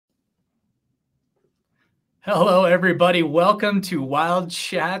Hello, everybody. Welcome to Wild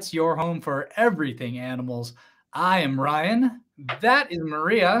Chats, your home for everything animals. I am Ryan. That is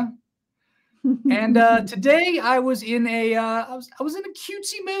Maria. And today I was in a I was in a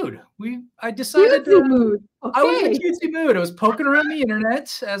cutesy mood. I decided Cutesy mood. I was in a Okay. cutesy mood. I was poking around the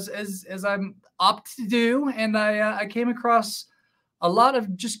internet as I'm opt to do, and I came across a lot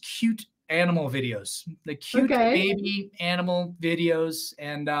of just cute animal videos, the cute Okay. baby animal videos,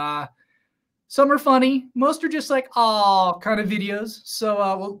 and some are funny. Most are just like aw kind of videos. So,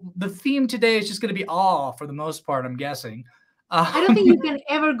 well, the theme today is just going to be aw for the most part, I'm guessing. I don't think you can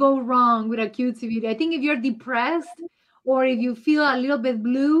ever go wrong with a cutesy video. I think if you're depressed or if you feel a little bit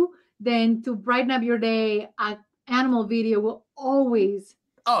blue, then to brighten up your day, an animal video will always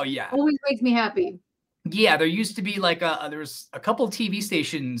oh yeah, makes me happy. yeah. There used to be like there was a couple TV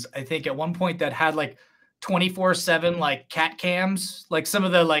stations I think at one point that had like 24/7 like cat cams, like some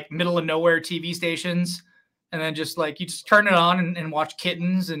of the like middle of nowhere TV stations, and then just like you just turn it on and watch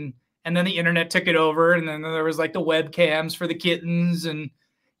kittens, and then the internet took it over, and then there was like the webcams for the kittens, and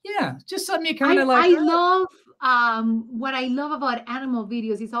yeah, just something you kind of like. I love what I love about animal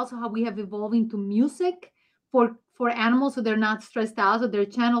videos is also how we have evolved into music for animals so they're not stressed out. So there are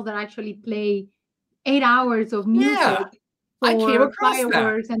channels that actually play 8 hours of music. Yeah, I came For across that.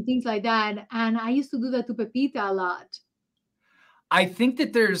 fireworks and things like that. And I used to do that to Pepita a lot. I think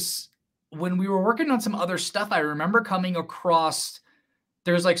that when we were working on some other stuff, I remember coming across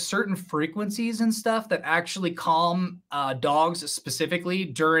there's like certain frequencies and stuff that actually calm dogs specifically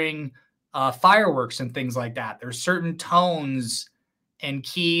during fireworks and things like that. There's certain tones and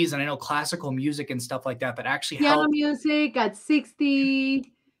keys, and I know classical music and stuff like that that actually Piano help. music at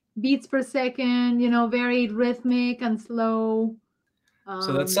 60 beats per second, very rhythmic and slow.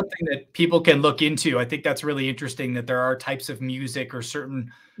 So that's something that people can look into. I think that's really interesting that there are types of music or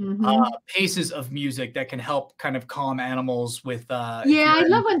certain paces of music that can help kind of calm animals with. Yeah, I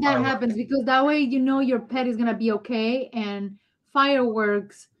love when that happens because that way your pet is gonna be okay. And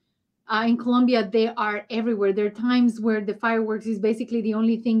fireworks in Colombia, they are everywhere. There are times where the fireworks is basically the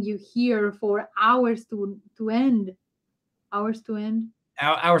only thing you hear for hours to end. Hours to end.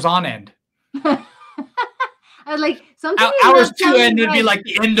 Hours on end. I was like, something hours to end would be like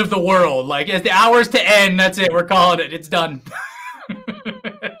the end of the world. Like as the hours to end, that's it. We're calling it. It's done.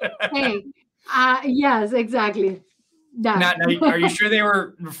 Hey, yes, exactly. Now, are you sure they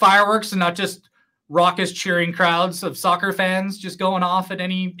were fireworks and not just raucous cheering crowds of soccer fans just going off at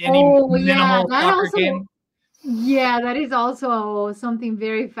any minimal soccer game? Yeah, that is also something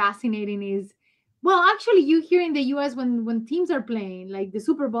very fascinating. Well, actually, you hear in the U.S. when teams are playing, like the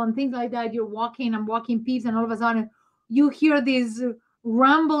Super Bowl and things like that, I'm walking peeps, and all of a sudden you hear this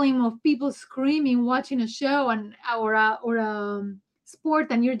rumbling of people screaming, watching a show or a sport,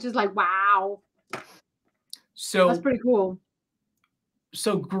 and you're just like, wow. So that's pretty cool.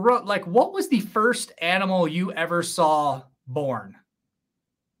 So, like, what was the first animal you ever saw born?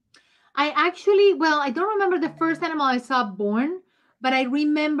 I don't remember the first animal I saw born. But I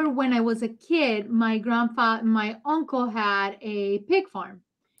remember when I was a kid, my uncle had a pig farm.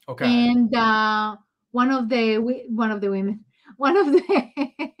 Okay. And one of the women, one of the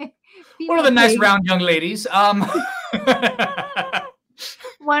nice round young ladies.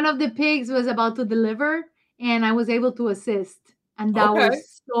 One of the pigs was about to deliver, and I was able to assist, and that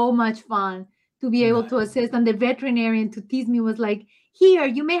was so much fun to be able to assist. And the veterinarian to tease me was like, "Here,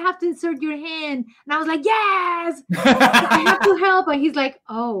 you may have to insert your hand." And I was like, "Yes, I have to help." And he's like,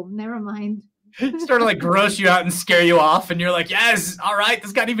 "Oh, never mind." Sort of like gross you out and scare you off, and you're like, "Yes, all right,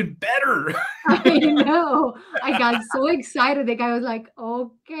 this got even better." I know. I got so excited. The guy was like,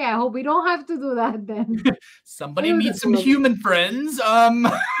 "Okay, I hope we don't have to do that then." Somebody needs some human friends.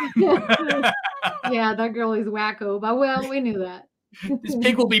 Yeah, that girl is wacko, but well, we knew that. This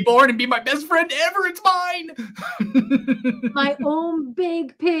pig will be born and be my best friend ever. It's mine. My own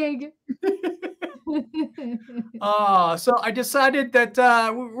big pig. So I decided that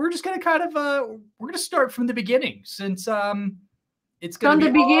we're just gonna kind of we're gonna start from the beginning, since it's gonna be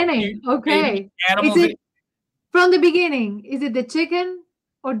from the beginning. Okay. From the beginning? Is it the chicken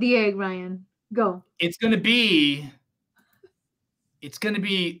or the egg, Ryan? Go. It's gonna be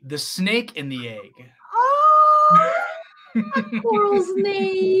the snake and the egg. Oh, a coral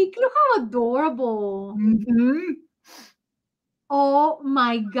snake! Look how adorable. Oh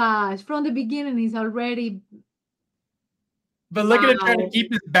my gosh! From the beginning, he's already. But look at him trying to keep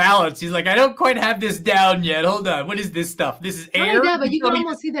his balance. He's like, I don't quite have this down yet. Hold on. What is this stuff? This is air? Yeah, but you can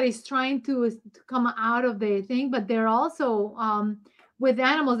almost see that he's trying to come out of the thing. But they're also, with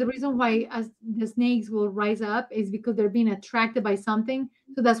animals, the reason why the snakes will rise up is because they're being attracted by something.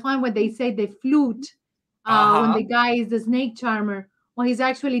 So that's why when they say the flute When Uh-huh. the guy is the snake charmer, what he's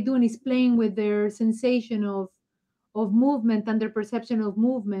actually doing is playing with their sensation of movement and their perception of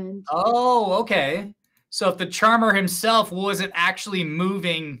movement. Oh, okay. So if the charmer himself wasn't actually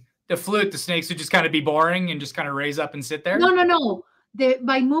moving the flute, the snakes would just kind of be boring and just kind of raise up and sit No, there? no, no.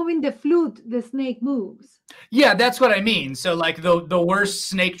 By moving the flute, the snake moves. Yeah, that's what I mean. So like the worst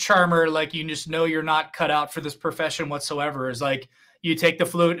snake charmer, like you just know you're not cut out for this profession whatsoever, is like you take the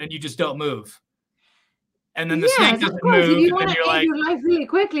flute and you just don't move. And then the snake Yes, of doesn't course. If move, you and want then you're to end like, your life really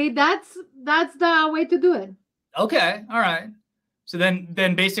quickly, that's the way to do it. okay, all right. So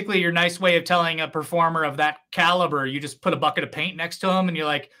then basically your nice way of telling a performer of that caliber, you just put a bucket of paint next to him and you're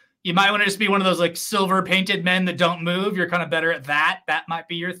like, you might want to just be one of those like silver painted men that don't move. You're kind of better at that. That might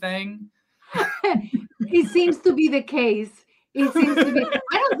be your thing. It seems to be the case. It seems to be.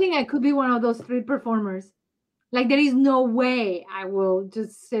 I don't think I could be one of those street performers. Like there is no way I will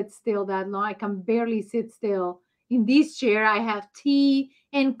just sit still that long. I can barely sit still. In this chair, I have tea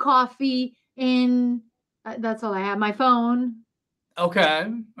and coffee, and that's all I have. My phone.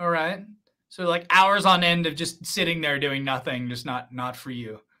 Okay. All right. So like hours on end of just sitting there doing nothing, just not for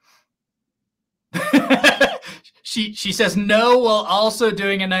you. she says no while also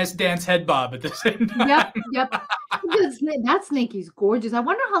doing a nice dance head bob at the same time. Yep. That snake is gorgeous. I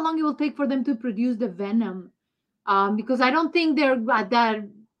wonder how long it will take for them to produce the venom. Because I don't think they're at that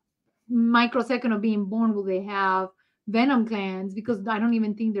microsecond of being born will they have venom glands, because I don't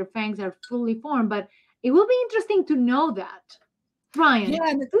even think their fangs are fully formed. But it will be interesting to know that. Ryan, Yeah,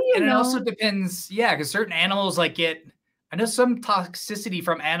 and do you it know? also depends. Yeah, because certain animals like get. I know some toxicity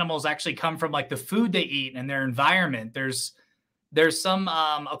from animals actually come from like the food they eat and their environment. There's some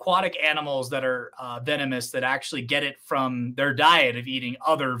aquatic animals that are venomous that actually get it from their diet of eating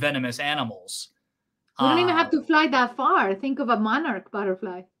other venomous animals. We don't even have to fly that far. Think of a monarch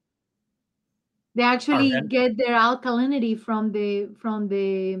butterfly. They Are actually get their alkalinity from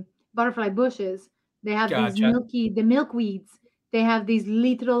the butterfly bushes. They have these gotcha. the milkweeds. They have these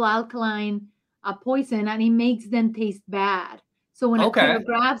literal alkaline poison, and it makes them taste bad. So when a Okay. critter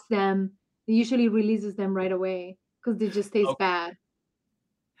grabs them, it usually releases them right away because they just taste bad.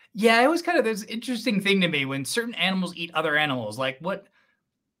 Yeah, it was kind of this interesting thing to me when certain animals eat other animals. Like what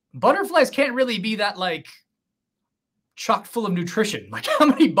butterflies can't really be that like chock full of nutrition. Like how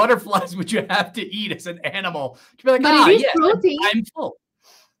many butterflies would you have to eat as an animal to be like, But it is yes, protein. I'm full.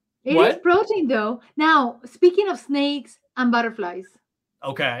 It is protein though. Now, speaking of snakes and butterflies.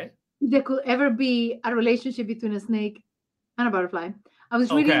 Okay. If there could ever be a relationship between a snake and a butterfly. I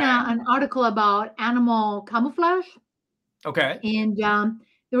was reading an article about animal camouflage. Okay. And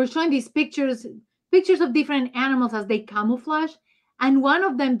they were showing these pictures of different animals as they camouflage. And one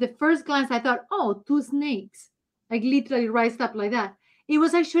of them, the first glance, I thought, oh, two snakes, like literally raised up like that. It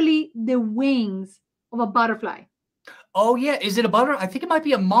was actually the wings of a butterfly. Oh, yeah. Is it a butterfly? I think it might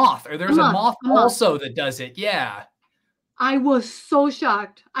be a moth, or there's a moth also that does it. Yeah. I was so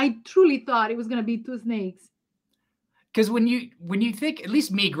shocked. I truly thought it was going to be two snakes. Because when you think, at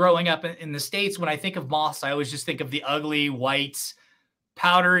least me growing up in the States, when I think of moths, I always just think of the ugly, white,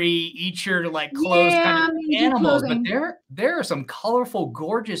 powdery, eat your like clothes kind of animals. But there are some colorful,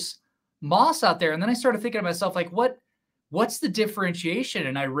 gorgeous moths out there. And then I started thinking to myself, like, what's the differentiation?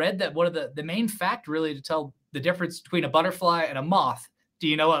 And I read that one of the main fact really to tell the difference between a butterfly and a moth. Do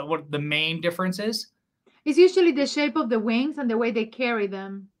you know what the main difference is? It's usually the shape of the wings and the way they carry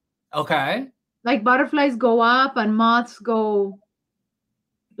them. Okay. Like butterflies go up and moths go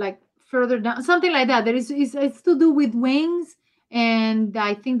like further down, something like that. It's to do with wings, and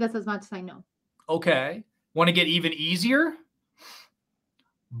I think that's as much as I know. Okay. Want to get even easier?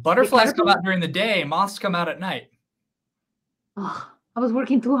 Butterflies come out during the day, moths come out at night. Oh, I was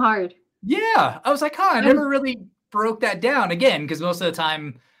working too hard. Yeah. I was like, I never really broke that down again, because most of the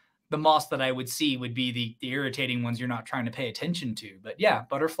time the moths that I would see would be the irritating ones you're not trying to pay attention to. But yeah,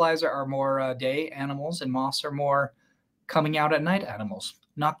 butterflies are more day animals, and moths are more coming out at night animals.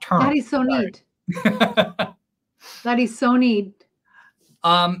 Nocturnal. That is so neat. That is so neat.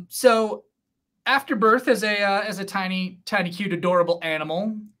 So after birth as a tiny, cute, adorable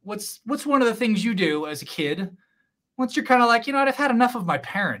animal, what's one of the things you do as a kid once you're kind of like, you know what, I've had enough of my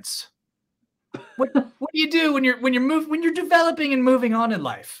parents? What do you do when you're developing and moving on in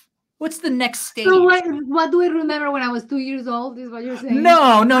life? What's the next stage? So what do I remember when I was 2 years old? Is what you're saying? No.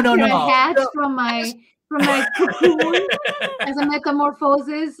 I hatched from my cocoon as a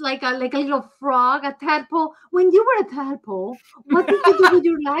metamorphosis, like a little frog, a tadpole. When you were a tadpole, what did you do with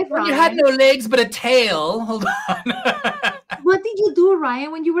your life, When you had no legs but a tail. Hold on. what did you do,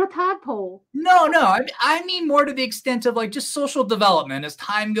 Ryan, when you were a tadpole? No. I mean more to the extent of like just social development as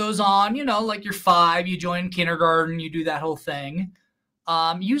time goes on. You know, like you're 5, you join kindergarten, you do that whole thing.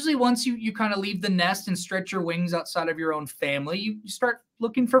 Usually once you kind of leave the nest and stretch your wings outside of your own family, you start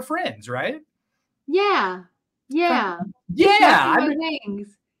looking for friends, right? Yeah. Yeah. Yeah.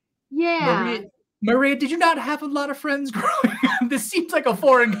 Wings. Yeah. Maria, did you not have a lot of friends growing up? This seems like a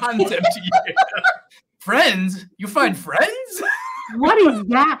foreign concept to you. Friends? You find friends? What is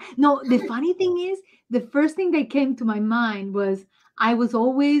that? No, the funny thing is, the first thing that came to my mind was I was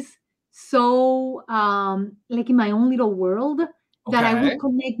always so like in my own little world that I would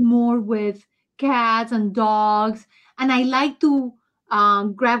connect more with cats and dogs. And I like to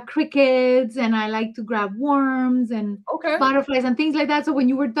grab crickets, and I like to grab worms and butterflies and things like that. So when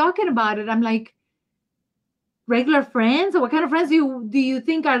you were talking about it, I'm like, regular friends? Or what kind of friends do you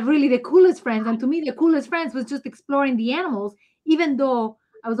think are really the coolest friends? And to me, the coolest friends was just exploring the animals, even though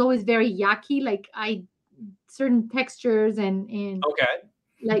I was always very yucky, like certain textures and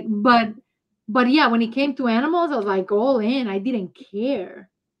like, but yeah, when it came to animals, I was like all in. I didn't care.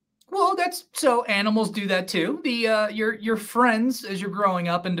 Well, so animals do that too. Your friends as you're growing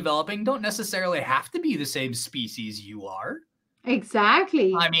up and developing don't necessarily have to be the same species you are.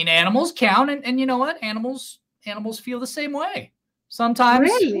 Exactly. I mean, animals count, and you know what? Animals feel the same way. Sometimes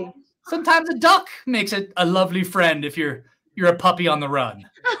a duck makes a lovely friend if you're a puppy on the run.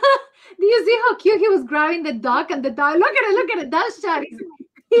 Do you see how cute he was grabbing the duck, and the dog? Look at it. That shot is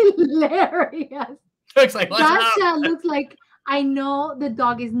hilarious. Looks like that shot looks like, I know the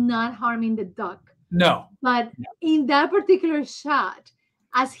dog is not harming the duck. No. But in that particular shot,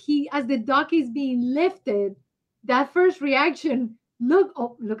 as the duck is being lifted, that first reaction, look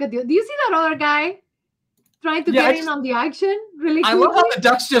at do you see that other guy trying to get in on the action? Really quickly? I love how the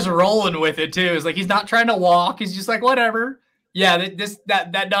duck's just rolling with it too. It's like he's not trying to walk. He's just like, whatever. Yeah,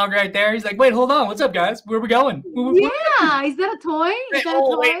 that dog right there. He's like, wait, hold on. What's up, guys? Where are we going? Yeah, is that a toy? Is that a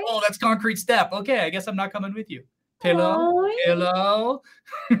toy? Wait, that's concrete step. Okay, I guess I'm not coming with you. Hello.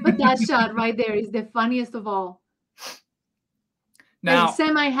 But that shot right there is the funniest of all. Now, like,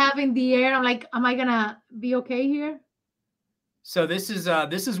 semi-half in the air. I'm like, am I gonna be okay here? So this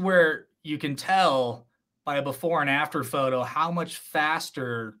is where you can tell by a before and after photo how much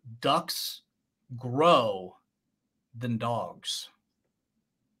faster ducks grow than dogs.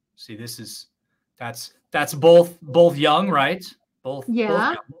 See, that's both young, right? Both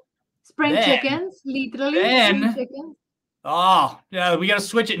young. Spring chickens, literally. Spring chickens. Oh, yeah, we got to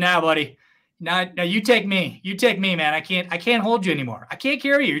switch it now, buddy. Now you take me. You take me, man. I can't hold you anymore. I can't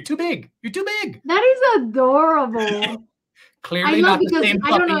carry you. You're too big. You're too big. That is adorable. Clearly not the same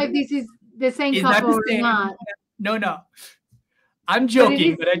puppy. I don't know if this is the same couple or not. No. I'm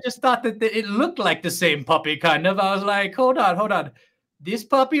joking, but I just thought that it looked like the same puppy, kind of. I was like, hold on. This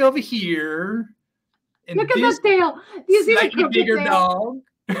puppy over here. And look at that tail. Do you see the bigger dog?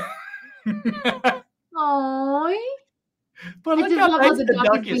 Oh. But I just love how the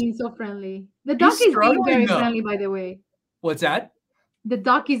duck is being so friendly. The duck is being very friendly, by the way. What's that? The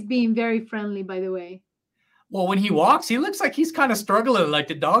duck is being very friendly, by the way. Well, when he walks, he looks like he's kind of struggling. Like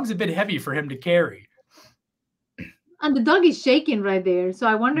the dog's a bit heavy for him to carry. And the dog is shaking right there. So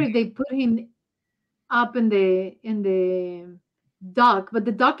I wonder if they put him up in the duck. But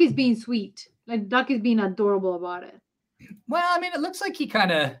the duck is being sweet. Like the duck is being adorable about it. Well, I mean, it looks like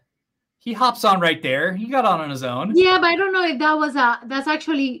he hops on right there. He got on his own. Yeah, but I don't know if that's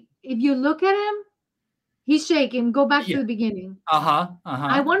actually, if you look at him, he's shaking. Go back to the beginning.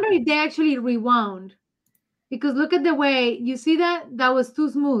 I wonder if they actually rewound. Because look at the way, you see that was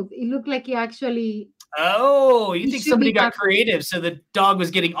too smooth. It looked like he actually. Oh, you think somebody got creative, so the dog was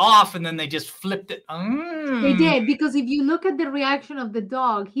getting off, and then they just flipped it. They did, because if you look at the reaction of the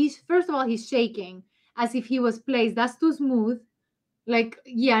dog, first of all he's shaking as if he was placed. That's too smooth. Like,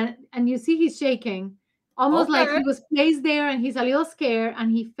 yeah, and you see he's shaking, almost like he was placed there, and he's a little scared,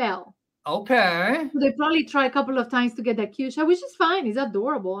 and he fell. Okay. So they probably try a couple of times to get that cute shot, which is fine. It's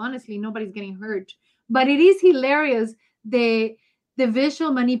adorable. Honestly, nobody's getting hurt. But it is hilarious, the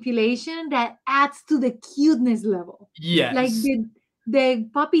visual manipulation that adds to the cuteness level. Yes. Like the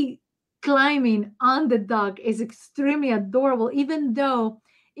puppy climbing on the duck is extremely adorable, even though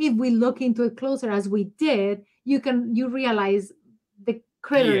if we look into it closer, as we did, you realize the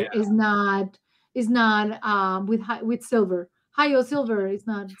critter is not with silver. Hi-Yo Silver is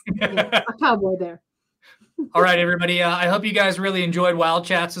not a cowboy there. All right, everybody. I hope you guys really enjoyed Wild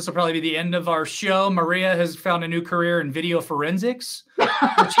Chats. This will probably be the end of our show. Maria has found a new career in video forensics.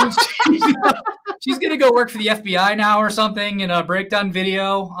 She's going to go work for the FBI now or something in a breakdown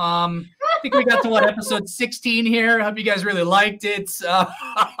video. think we got to what, episode 16 here. I hope you guys really liked it.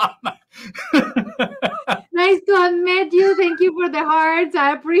 Nice to have met you. Thank you for the hearts.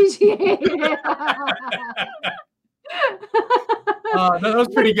 I appreciate it. That was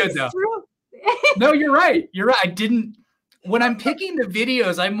pretty good though. No, you're right. You're right. When I'm picking the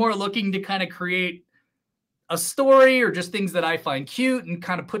videos, I'm more looking to kind of create a story or just things that I find cute and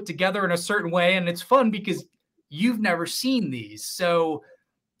kind of put together in a certain way. And it's fun because you've never seen these. So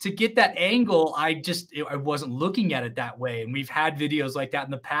to get that angle, I wasn't looking at it that way. And we've had videos like that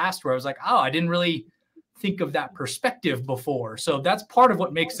in the past where I was like, oh, I didn't really think of that perspective before. So that's part of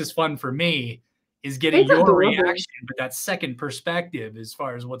what makes this fun for me, is getting your reaction, but that second perspective as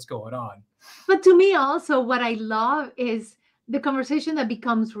far as what's going on. But to me also, what I love is the conversation that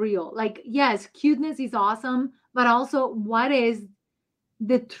becomes real. Like, yes, cuteness is awesome, but also what is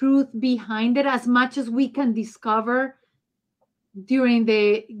the truth behind it, as much as we can discover during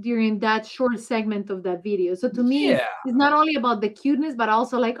that short segment of that video. So to me, it's not only about the cuteness, but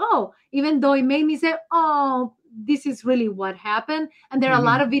also like, oh, even though it made me say, oh, this is really what happened. And there are a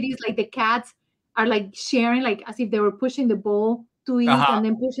lot of videos like the cats are like sharing, like as if they were pushing the bowl to eat and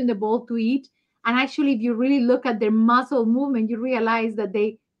then pushing the bowl to eat. And actually, if you really look at their muscle movement, you realize that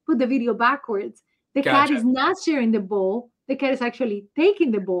they put the video backwards. The cat is not sharing the bowl. The cat is actually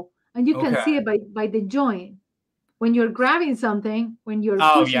taking the bowl. And you can see it by the joint. When you're grabbing something, when you're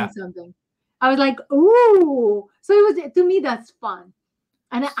pushing something. I was like, ooh. So it was, to me, that's fun.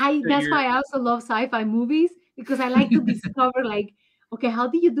 And that's why I also love sci-fi movies, because I like to discover, like, okay, how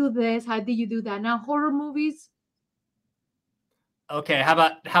do you do this? How do you do that? Now, horror movies. Okay, how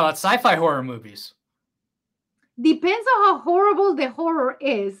about sci-fi horror movies? Depends on how horrible the horror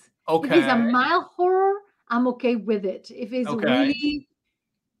is. Okay. If it's a mild horror, I'm okay with it. If it's really,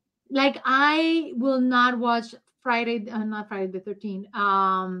 like, I will not watch not Friday the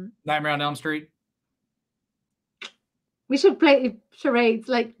 13th. Nightmare on Elm Street. We should play charades.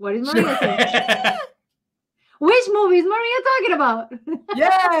 Like, what is Maria saying? Which movie is Maria talking about?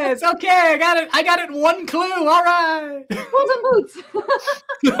 Yes. Okay, I got it. I got it. One clue. All right. Puss in Boots.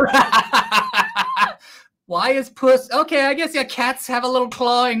 Why is Puss? Okay, I guess cats have a little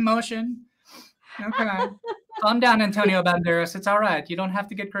clawing motion. Okay. Calm down, Antonio Banderas. It's all right. You don't have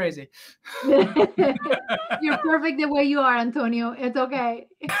to get crazy. You're perfect the way you are, Antonio. It's okay.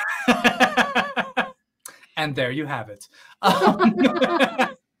 And there you have it.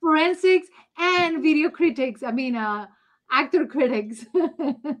 Forensics and video critics. I mean, actor critics.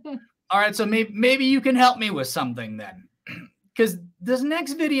 All right. So maybe you can help me with something then. Because this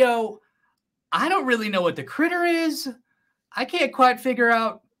next video, I don't really know what the critter is. I can't quite figure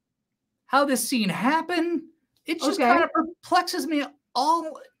out how this scene happened. It just kind of perplexes me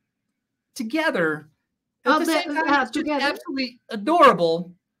all together. At the same time, it's just absolutely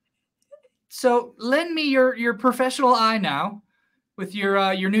adorable. So lend me your professional eye now with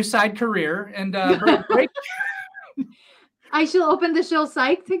your new side career and break. I shall open the show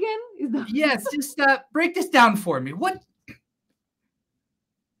psyched again. Yes, just break this down for me. What?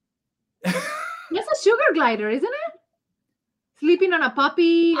 That's a sugar glider, isn't it? Sleeping on a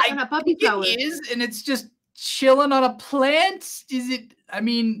puppy flower. It is, and it's just chilling on a plant. Is it? I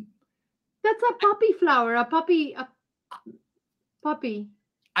mean, that's a puppy flower. A puppy.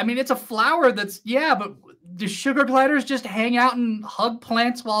 I mean, it's a flower that's, but do sugar gliders just hang out and hug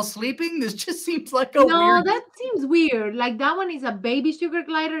plants while sleeping? This just seems like weird. No, that seems weird. Like, that one is a baby sugar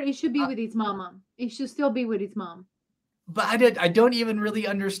glider. It should be with its mama. It should still be with its mom. But I don't even really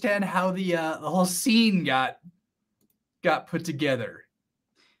understand how the whole scene got put together.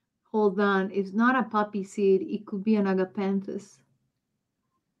 Hold on. It's not a poppy seed. It could be an agapanthus.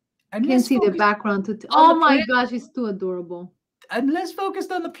 I can't see the background. Oh my gosh, it's too adorable. I'm less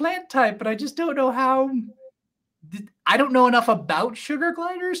focused on the plant type, but I just don't know how. I don't know enough about sugar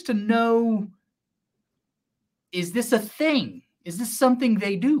gliders to know, is this a thing? Is this something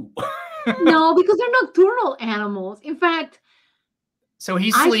they do? No, because they're nocturnal animals. In fact, so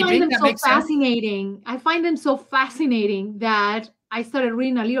he's sleeping. I find them so fascinating that I started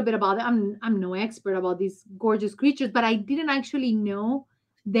reading a little bit about it. I'm no expert about these gorgeous creatures, but I didn't actually know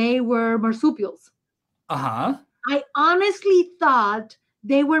they were marsupials. I honestly thought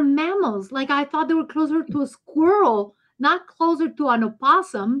they were mammals. Like, I thought they were closer to a squirrel, not closer to an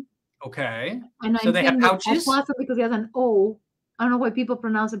opossum. Okay. And so they have pouches? Opossum because he has an O. I don't know why people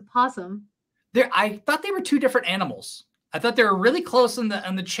pronounce it possum. I thought they were two different animals. I thought they were really close on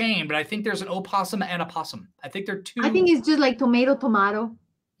the chain, but I think there's an opossum and a possum. I think they're two. I think it's just like tomato.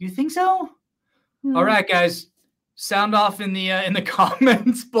 You think so? All right, guys. Sound off in the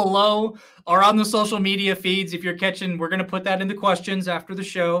comments below or on the social media feeds if you're catching. We're going to put that in the questions after the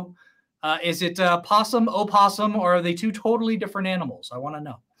show. Is it possum, opossum, or are they two totally different animals? I want to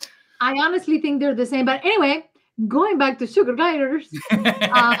know. I honestly think they're the same. But anyway, going back to sugar gliders,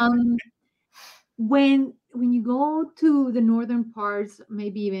 when you go to the northern parts,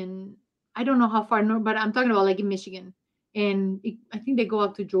 maybe even I don't know how far north, but I'm talking about like in Michigan, and I think they go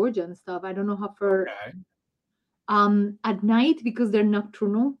up to Georgia and stuff. I don't know how far. Okay. At night, because they're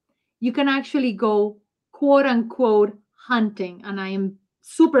nocturnal, you can actually go quote unquote hunting, and I am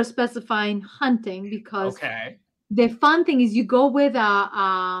super specifying hunting because the fun thing is you go with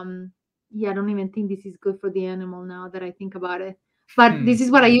I don't even think this is good for the animal now that I think about it, but this is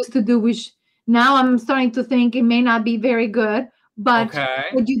what I used to do, which now I'm starting to think it may not be very good, but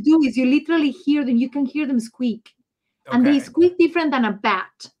what you do is you literally hear them, you can hear them squeak, and they squeak different than a bat.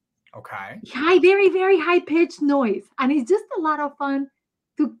 High, very, very high pitched noise. And it's just a lot of fun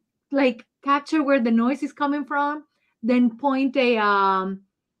to like capture where the noise is coming from, then point a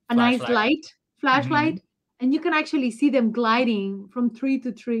nice flashlight, and you can actually see them gliding from tree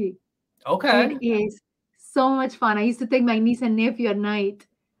to tree. It is so much fun. I used to take my niece and nephew at night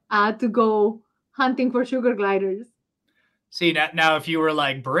to go hunting for sugar gliders. See, now if you were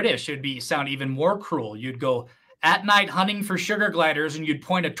like British, it'd sound even more cruel. You'd go at night hunting for sugar gliders, and you'd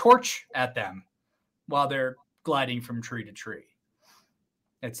point a torch at them while they're gliding from tree to tree.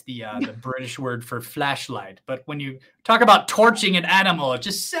 That's the British word for flashlight. But when you talk about torching an animal, it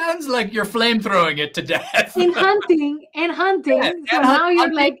just sounds like you're flamethrowing it to death. And hunting. Yeah, so now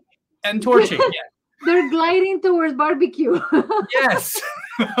you're like... And torching, yeah. They're gliding towards barbecue. Yes.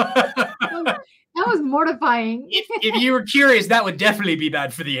 That was mortifying. If you were curious, that would definitely be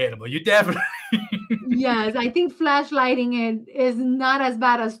bad for the animal. You definitely... Yes, I think flashlighting it is not as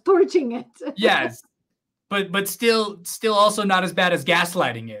bad as torching it. Yes, but still also not as bad as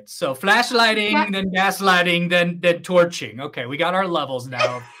gaslighting it. So flashlighting, then gaslighting, then torching. Okay, we got our levels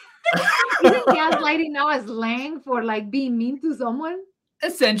now. Isn't gaslighting now a slang for like being mean to someone?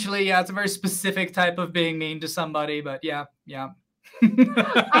 Essentially, yeah, it's a very specific type of being mean to somebody. But yeah.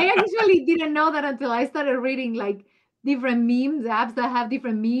 I actually didn't know that until I started reading like different memes, apps that have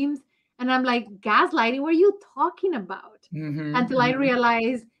different memes. And I'm like, gaslighting, what are you talking about? Until I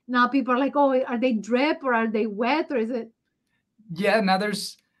realized now people are like, oh, are they drip or are they wet or is it? Yeah,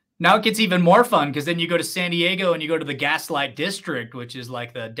 now it gets even more fun because then you go to San Diego and you go to the Gaslight District, which is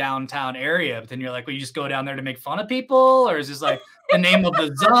like the downtown area. But then you're like, well, you just go down there to make fun of people? Or is this like the name of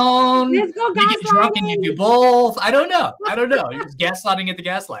the zone? Let's go gaslighting. You get drunk and you do both. I don't know. You're just gaslighting at the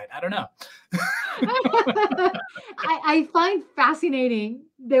gaslight. I don't know. I find fascinating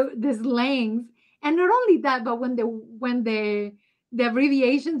the slangs, and not only that, but when the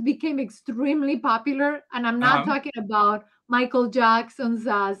abbreviations became extremely popular, and I'm not talking about Michael Jackson's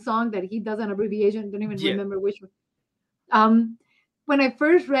song that he does an abbreviation. Don't even remember which one. When I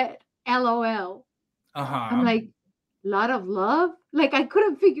first read LOL, I'm like, lot of love. Like I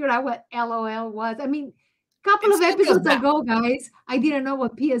couldn't figure out what LOL was. I mean, couple of episodes ago, guys, I didn't know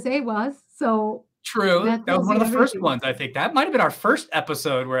what PSA was. So true. That was one of the first ones, I think. That might have been our first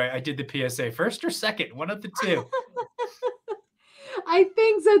episode where I did the PSA, first or second, one of the two. I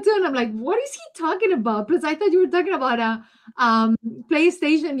think so too. And I'm like, what is he talking about? Plus, I thought you were talking about a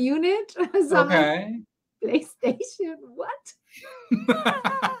PlayStation unit. So like, PlayStation, what?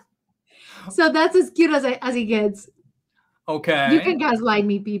 So that's as cute as it gets. Okay. You can gaslight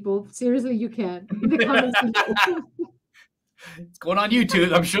me, people. Seriously, you can. In the comments below. It's going on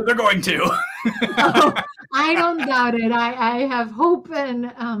YouTube. I'm sure they're going to. Oh, I don't doubt it. I have hope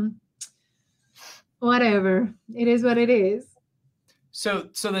and whatever. It is what it is. So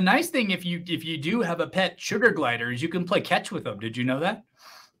the nice thing if you do have a pet sugar glider is you can play catch with them. Did you know that?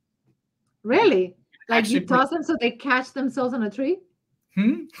 Really? Like you toss them so they catch themselves on a tree?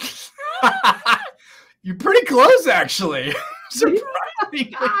 You're pretty close, actually. Surprisingly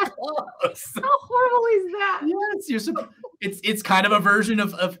close. How horrible is that? Yes, it's kind of a version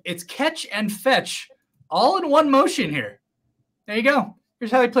of it's catch and fetch all in one motion here. There you go.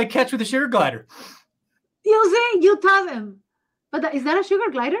 Here's how they play catch with a sugar glider. You toss them. But is that a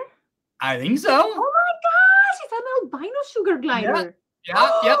sugar glider? I think so. Oh my gosh, it's an albino sugar glider.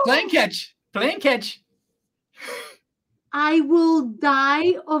 Yeah, playing catch. I will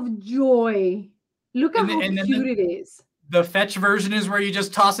die of joy. Look at how cute it is. The fetch version is where you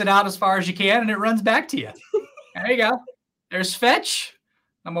just toss it out as far as you can and it runs back to you. There you go. There's fetch.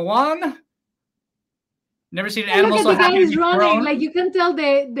 Number one. Never seen an animal so happy to be thrown. Like you can tell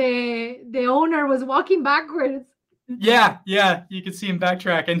the owner was walking backwards. Yeah, you can see him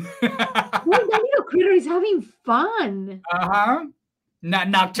backtracking. Well, that little critter is having fun. Not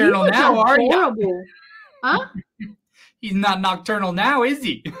nocturnal now, are you? Horrible. Huh? He's not nocturnal now, is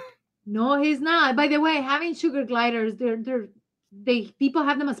he? No, he's not. By the way, having sugar gliders, they people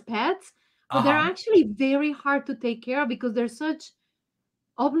have them as pets, but they're Uh-huh. actually very hard to take care of because they're such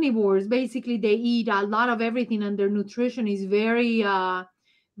omnivores. Basically, they eat a lot of everything, and their nutrition is very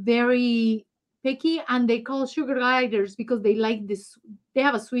picky. And they call sugar gliders because they like this. They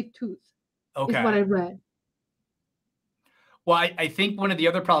have a sweet tooth, is what I Okay. read. Well, I think one of the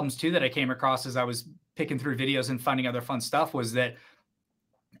other problems too that I came across as I was picking through videos and finding other fun stuff was that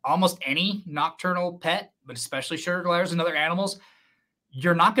almost any nocturnal pet, but especially sugar gliders and other animals,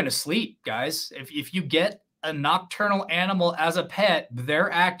 you're not going to sleep, guys. If you get a nocturnal animal as a pet,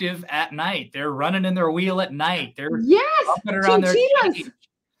 they're active at night. They're running in their wheel at night. They're Yes, bumping around their chinchillas. cage.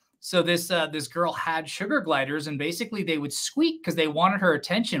 So this girl had sugar gliders, and basically they would squeak because they wanted her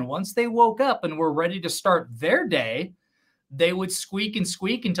attention. Once they woke up and were ready to start their day, they would squeak and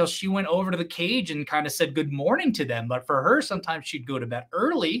squeak until she went over to the cage and kind of said good morning to them. But for her, sometimes she'd go to bed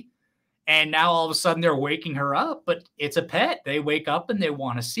early, and now all of a sudden they're waking her up. But it's a pet. They wake up and they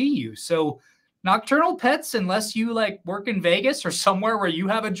want to see you. So nocturnal pets, unless you like work in Vegas or somewhere where you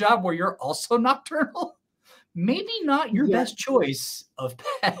have a job where you're also nocturnal, maybe not your Yeah. best choice of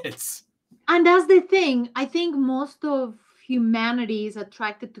pets. And that's the thing. I think most of humanity is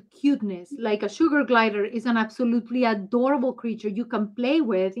attracted to cuteness. Like a sugar glider is an absolutely adorable creature you can play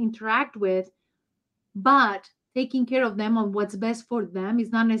with, interact with, but taking care of them on what's best for them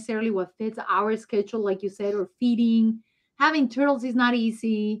is not necessarily what fits our schedule, like you said, or feeding. Having turtles is not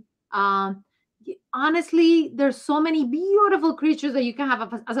easy. Honestly, there's so many beautiful creatures that you can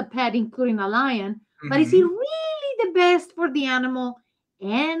have as a pet, including a lion. But is it Mm-hmm. really the best for the animal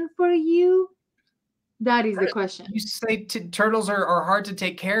and for you? That is the question. You say turtles are hard to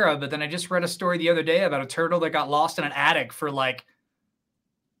take care of, but then I just read a story the other day about a turtle that got lost in an attic for like,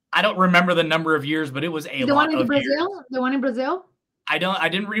 I don't remember the number of years, but it was a The one lot in of years. Brazil? The one in Brazil? I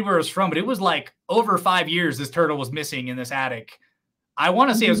didn't read where it was from, but it was like over 5 years this turtle was missing in this attic. I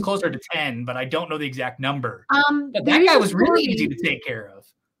want to say it was Mhm. closer to 10, but I don't know the exact number. But There that is guy a was really easy story. to take care of.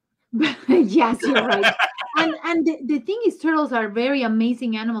 Yes, you're right. And the thing is, turtles are very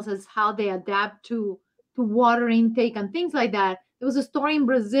amazing animals as how they adapt to water intake and things like that. There was a story in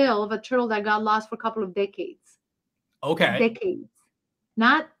Brazil of a turtle that got lost for a couple of decades. Okay. Decades.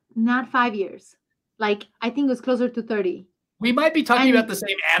 Not 5 years. Like I think it was closer to 30. We might be talking about And the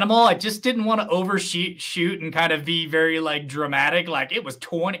same animal. I just didn't want to overshoot and kind of be very like dramatic. Like it was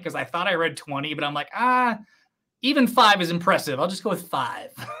 20 because I thought I read 20, but I'm like, even 5 is impressive. I'll just go with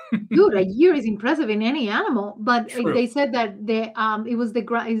 5. dude, a year is impressive in any animal. But True. they said that it was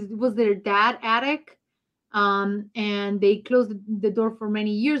it was their dad attic, and they closed the door for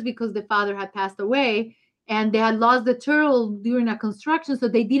many years because the father had passed away, and they had lost the turtle during a construction, so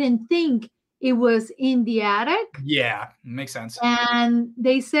they didn't think it was in the attic. Yeah, makes sense. And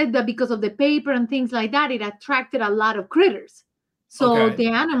they said that because of the paper and things like that, it attracted a lot of critters. So Okay. the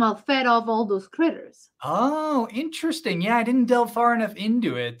animal fed off all those critters. Oh, interesting. Yeah, I didn't delve far enough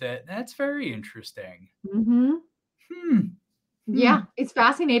into it. That's very interesting. Hmm. Hmm. Yeah, Hmm. it's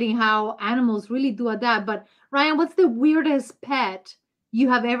fascinating how animals really do adapt. But Ryan, what's the weirdest pet you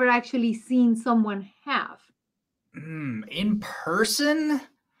have ever actually seen someone have? In person,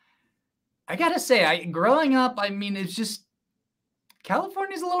 I gotta say, growing up, I mean, it's just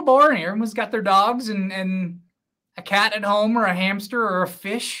California's a little boring. Everyone's got their dogs and a cat at home or a hamster or a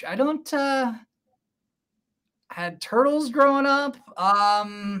fish. I don't had turtles growing up.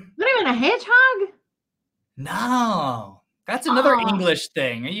 Not even a hedgehog? No. That's another Oh, English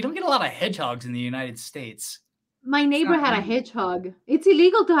thing. You don't get a lot of hedgehogs in the United States. my It's neighbor not had a really. hedgehog. It's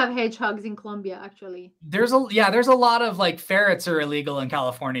illegal to have hedgehogs in Colombia, actually. There's a lot of like ferrets are illegal in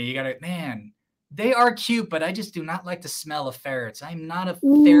California. You gotta, man, they are cute, but I just do not like the smell of ferrets. I'm not a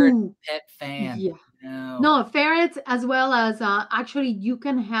ferret Ooh, pet fan. yeah. No. No, ferrets as well as actually you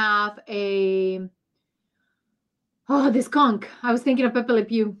can have a the skunk. I was thinking of Pepe Le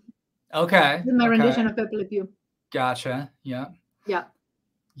Pew. Okay. My Okay. rendition of Pepe Le Pew. Gotcha. Yeah. Yeah.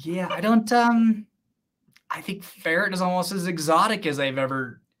 Yeah. I don't I think ferret is almost as exotic as I've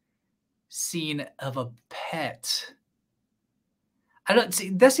ever seen of a pet. I don't see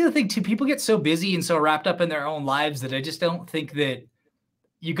that's the other thing too. People get so busy and so wrapped up in their own lives that I just don't think that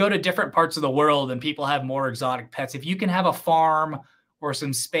you go to different parts of the world and people have more exotic pets. If you can have a farm or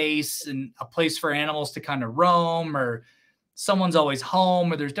some space and a place for animals to kind of roam, or someone's always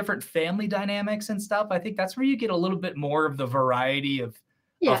home, or there's different family dynamics and stuff, I think that's where you get a little bit more of the variety of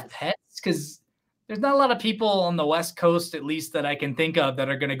Yes. pets, because there's not a lot of people on the West Coast, at least that I can think of, that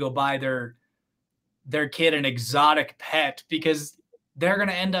are going to go buy their kid an exotic pet because they're going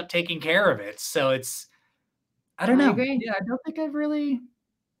to end up taking care of it. So it's, I don't I know. agree. Yeah, I don't think I've really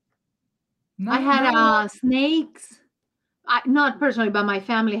I Not had not a lot. snakes. Not personally, but my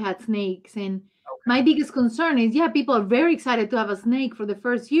family had snakes. And my Okay. biggest concern is, yeah, people are very excited to have a snake for the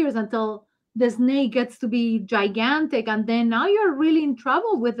first years until the snake gets to be gigantic. And then now you're really in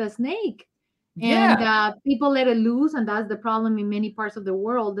trouble with the snake. And Yeah. people let it loose. And that's the problem in many parts of the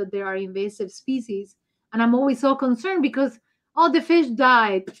world, that there are invasive species. And I'm always so concerned because, oh, the fish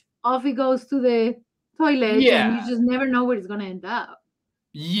died. Off it goes to the toilet. Yeah. And you just never know where it's going to end up.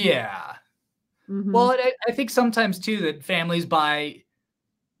 Yeah. Hmm. Well, I think sometimes too that families buy.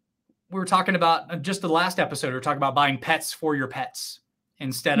 We were talking about just the last episode. We were talking about buying pets for your pets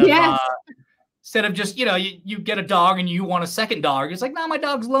instead of Yes. just you get a dog and you want a second dog. It's like, no, my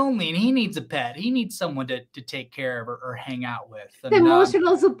dog's lonely and he needs a pet. He needs someone to take care of or hang out with. The And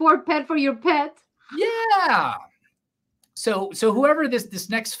emotional support pet for your pet. yeah. So whoever this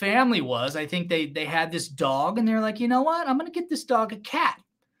next family was, I think they had this dog and they're like, you know what? I'm gonna get this dog a cat.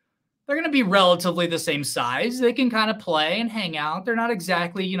 They're going to be relatively the same size. They can kind of play and hang out. They're not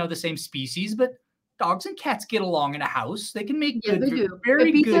exactly, the same species, but dogs and cats get along in a house. They can make Yes, good, they do.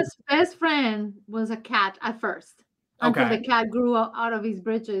 very good. Pepita's best friend was a cat at first, until the Okay. cat grew out of his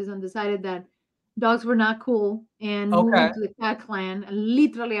britches and decided that dogs were not cool and moved Okay. into the cat clan and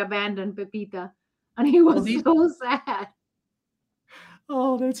literally abandoned Pepita. And he Well, was so sad.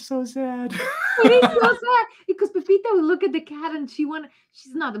 oh, that's so sad. It is so sad because Pepita would look at the cat and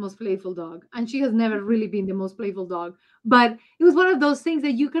she's not the most playful dog, and she has never really been the most playful dog. But it was one of those things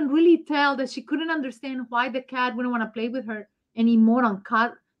that you can really tell that she couldn't understand why the cat wouldn't want to play with her anymore.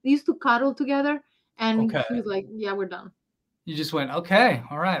 They used to cuddle together, and Okay. she was like, "Yeah, we're done." You just went, okay,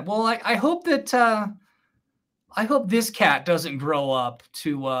 all right. Well, I hope that I hope this cat doesn't grow up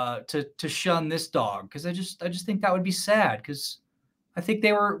to shun this dog, because I just think that would be sad, because I think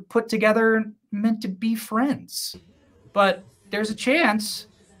they were put together and meant to be friends. But there's a chance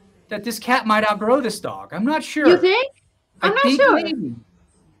that this cat might outgrow this dog. I'm not sure. You think? I I'm not think sure. maybe.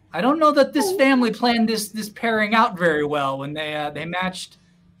 I don't know that this Oh. family planned this pairing out very well when they matched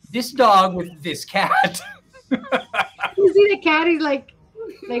this dog with this cat. You see, the cat is like,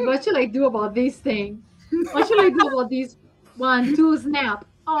 what should I do about this thing? What should I do about this 1, 2 snap?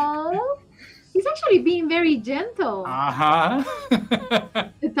 Oh, he's actually being very gentle. Uh-huh.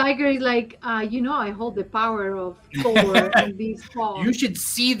 The tiger is like, I hold the power of Thor in these paws. You should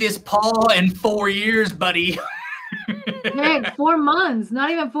see this paw in 4 years, buddy. Heck, 4 months, not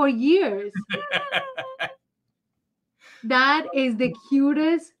even 4 years. That is the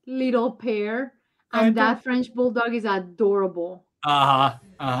cutest little pair. And that French bulldog is adorable. Uh-huh.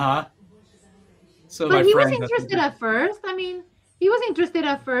 Uh-huh. So but he was interested at first. I mean, he was interested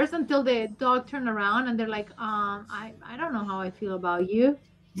at first until the dog turned around and they're like, I don't know how I feel about you.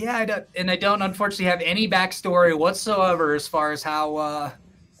 Yeah, I don't unfortunately have any backstory whatsoever as far as how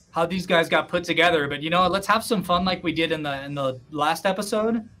these guys got put together. But let's have some fun like we did in the last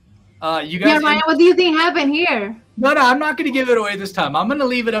episode. You guys. Yeah, Ryan, what do you think happened here? No, I'm not going to give it away this time. I'm going to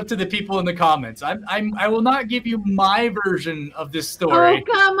leave it up to the people in the comments. I will not give you my version of this story.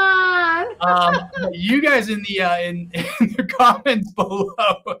 Oh, come on! You guys in the comments below,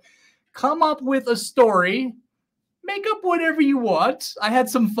 come up with a story. Make up whatever you want. I had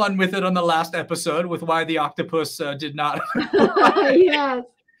some fun with it on the last episode with why the octopus did not Yes.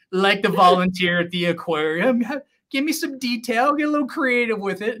 like the volunteer at the aquarium. Give me some detail. Get a little creative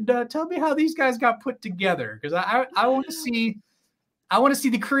with it. And, tell me how these guys got put together, because I want to see. I want to see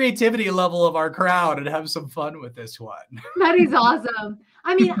the creativity level of our crowd and have some fun with this one. That is awesome.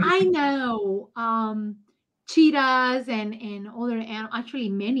 I mean, I know cheetahs and other actually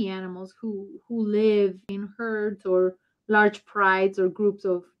many animals who live in herds or large prides or groups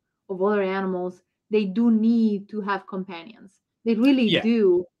of other animals. They do need to have companions. They really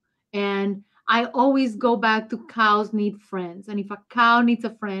do. And I always go back to cows need friends. And if a cow needs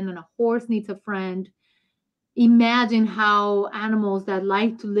a friend and a horse needs a friend, imagine how animals that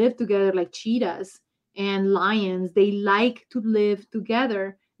like to live together, like cheetahs and lions, they like to live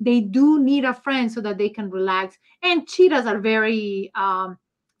together. They do need a friend so that they can relax. And cheetahs are very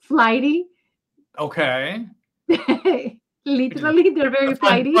flighty. Okay. Literally, they're very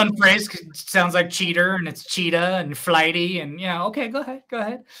flighty. Fun phrase, sounds like cheater, and it's cheetah and flighty, and okay, go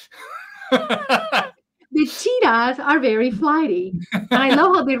ahead. The cheetahs are very flighty, and I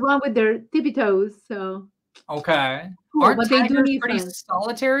love how they run with their tippy toes. So okay, cool, aren't but they do tigers need pretty friends.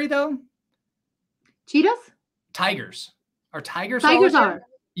 solitary though? Cheetahs? Tigers are tigers. Tigers solitary? are.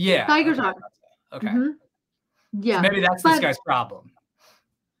 Yeah, Tigers are. Okay. Yeah. So maybe that's this guy's problem.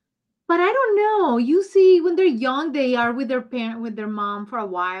 But I don't know. You see, when they're young, they are with their mom for a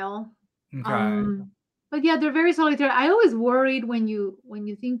while. Okay. But yeah, they're very solitary. I always worried when you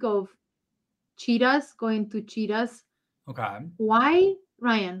think of cheetahs, going to cheetahs. Okay. Why,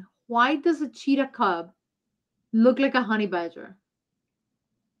 Ryan, why does a cheetah cub look like a honey badger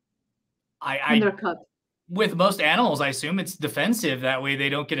when they're cubs? With most animals, I assume it's defensive. That way they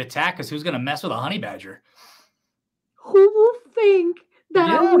don't get attacked, because who's going to mess with a honey badger? Who will think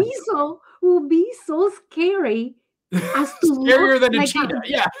that a weasel will be so scary as to Scarier look than a like cheetah?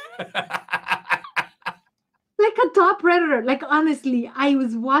 Yeah. like a top predator. Like, honestly, I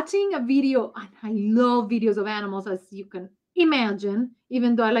was watching a video, and I love videos of animals, as you can imagine,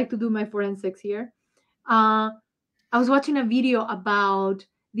 even though I like to do my forensics here. I was watching a video about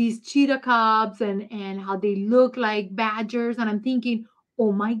these cheetah cubs and how they look like badgers, and I'm thinking,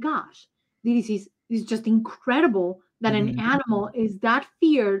 oh my gosh, this is just incredible that an animal is that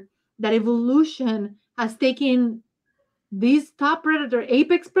feared, that evolution has taken this top predator,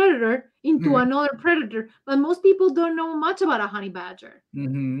 apex predator, into another predator. But most people don't know much about a honey badger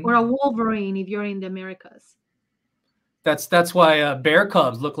or a wolverine if you're in the Americas. That's why bear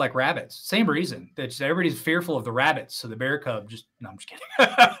cubs look like rabbits. Same reason. That everybody's fearful of the rabbits, so the bear cub just. No, I'm just kidding.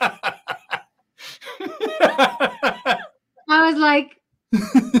 I was like,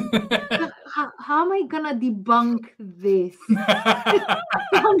 how am I gonna debunk this? I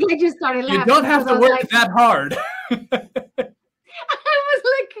just started laughing. You don't have to work that hard. I was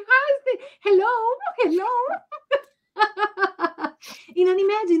like, how is this? Hello. In an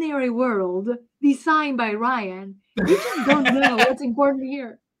imaginary world designed by Ryan, you just don't know what's important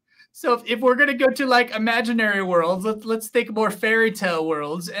here. So if we're gonna go to like imaginary worlds, let's think more fairy tale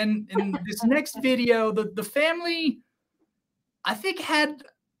worlds. And in this next video, the family, I think, had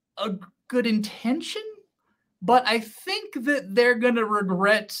a good intention, but I think that they're gonna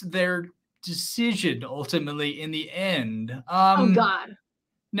regret their decision ultimately in the end. Oh God!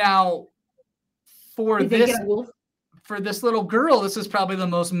 Now, for this little girl, this is probably the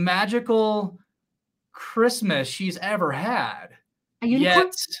most magical Christmas she's ever had. A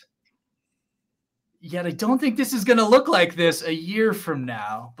unicorn? Yet I don't think this is going to look like this a year from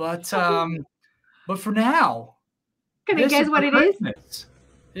now. But for now, can I guess what it is?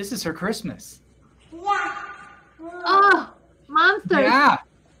 This is her Christmas. Oh, monsters!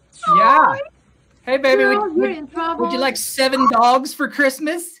 Yeah. Hey, baby, would you like 7 dogs for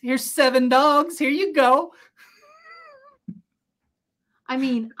Christmas? Here's 7 dogs. Here you go. I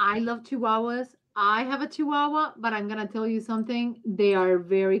mean, I love Chihuahuas. I have a Chihuahua, but I'm going to tell you something. They are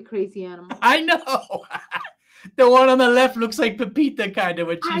very crazy animals. I know. The one on the left looks like Pepita, kind of,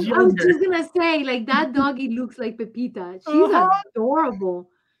 when she's younger. I was just going to say, like, that doggy looks like Pepita. She's adorable.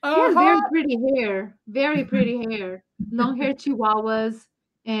 She has very pretty hair. Very pretty hair. Long-haired Chihuahuas.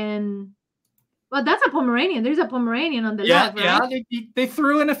 And, well, that's a Pomeranian. There's a Pomeranian on the left, right? Yeah, they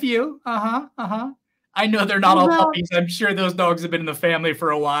threw in a few. I know they're not all puppies. I'm sure those dogs have been in the family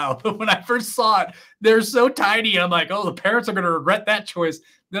for a while. But when I first saw it, they're so tiny. I'm like, oh, the parents are going to regret that choice.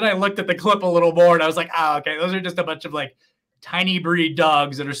 Then I looked at the clip a little more, and I was like, okay, those are just a bunch of like tiny breed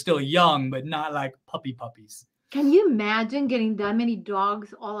dogs that are still young, but not like puppies. Can you imagine getting that many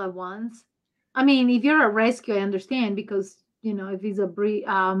dogs all at once? I mean, if you're a rescue, I understand, because, you know, if it's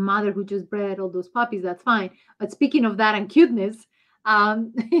a mother who just bred all those puppies, that's fine. But speaking of that and cuteness, I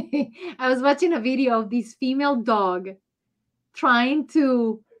was watching a video of this female dog trying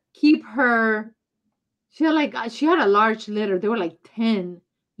to keep her. She had a large litter. There were like 10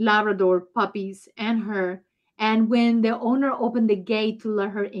 Labrador puppies and her. And when the owner opened the gate to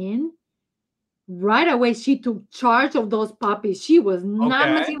let her in, right away she took charge of those puppies. She was not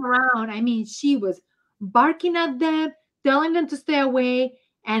messing around. I mean, she was barking at them, telling them to stay away.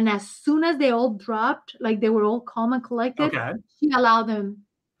 And as soon as they all dropped, like they were all calm and collected, she allowed them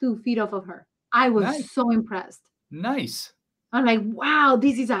to feed off of her. I was so impressed. Nice. I'm like, wow,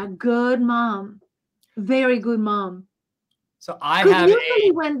 this is a good mom. Very good mom. So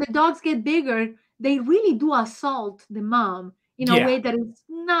usually when the dogs get bigger, they really do assault the mom in a way that is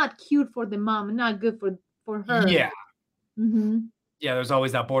not cute for the mom, not good for her. Yeah. Yeah, there's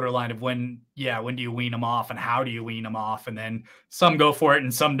always that borderline of when do you wean them off and how do you wean them off? And then some go for it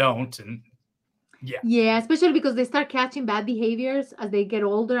and some don't. And yeah, especially because they start catching bad behaviors as they get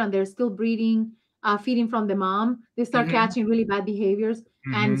older and they're still breeding, feeding from the mom. They start catching really bad behaviors.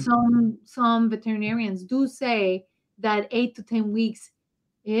 And some veterinarians do say that 8 to 10 weeks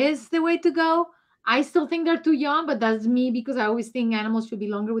is the way to go. I still think they're too young, but that's me because I always think animals should be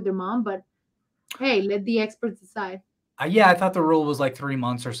longer with their mom. But hey, let the experts decide. I thought the rule was like 3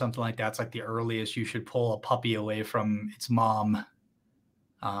 months or something like that. It's like the earliest you should pull a puppy away from its mom.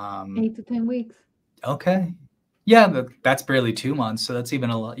 8 to 10 weeks. Okay. Yeah, that's barely 2 months, so that's even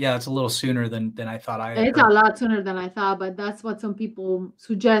a lot. Yeah, it's a little sooner than I thought I had It's a heard. lot sooner than I thought, but that's what some people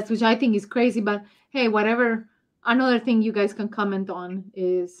suggest, which I think is crazy. But hey, whatever. Another thing you guys can comment on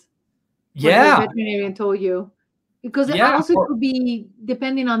is what your Yeah, veterinarian told you, because it yeah, also could be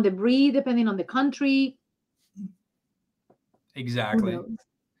depending on the breed, depending on the country. Who exactly. knows?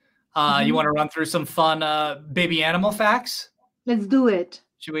 You Mhm. want to run through some fun baby animal facts? Let's do it.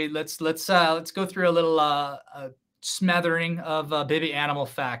 Should we? Let's go through a little smattering of baby animal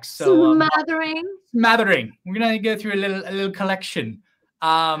facts. So Smothering. smattering. We're gonna go through a little collection.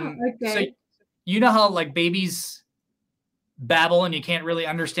 So Okay. you know how like babies babble and you can't really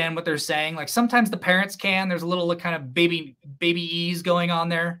understand what they're saying. Like sometimes the parents can. There's a little kind of baby ease going on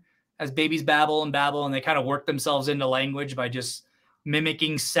there as babies babble and they kind of work themselves into language by just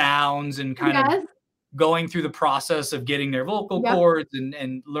mimicking sounds and kind of Yes. going through the process of getting their vocal Yep. cords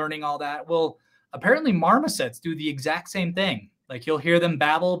and learning all that. Well, apparently marmosets do the exact same thing. Like you'll hear them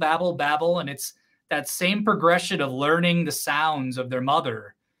babble, babble, babble, and it's that same progression of learning the sounds of their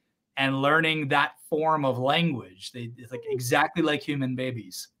mother and learning that form of language. It's like exactly like human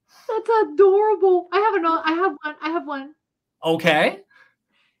babies. That's adorable. I have another. I have one. I have one. Okay.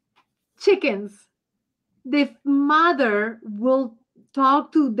 Chickens. The mother will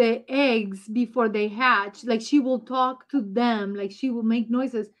talk to the eggs before they hatch. Like she will talk to them. Like she will make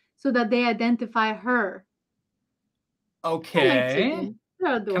noises so that they identify her. I like Okay. chickens.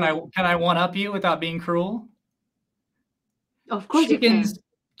 They're adorable. Can I one up you without being cruel? Of course you Chickens, can.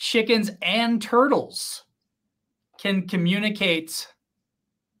 chickens and turtles can communicate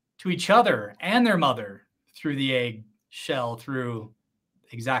to each other and their mother through the egg shell, through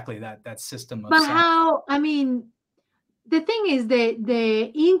exactly that system of But sound. how? I mean, the thing is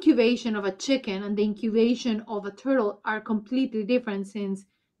the incubation of a chicken and the incubation of a turtle are completely different, since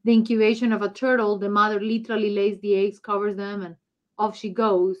the incubation of a turtle, the mother literally lays the eggs, covers them, and off she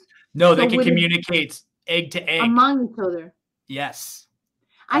goes. No, So they can with it communicate egg to egg. among each other. Yes.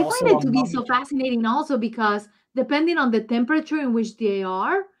 I Also find it to be among so each other. fascinating also because depending on the temperature in which they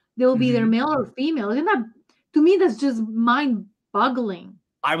are, they'll be either Mhm. male or female. Isn't that, to me, that's just mind boggling.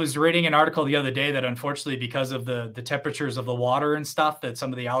 I was reading an article the other day that unfortunately, because of the temperatures of the water and stuff that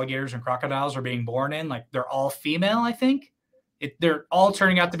some of the alligators and crocodiles are being born in, like they're all female, I think. They're all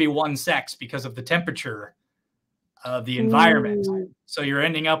turning out to be one sex because of the temperature of the environment. Ooh. So you're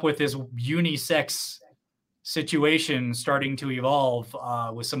ending up with this unisex situation starting to evolve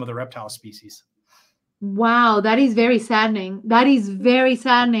with some of the reptile species. Wow, that is very saddening. That is very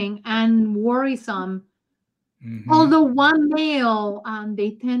saddening and worrisome. Mm-hmm. Although one male,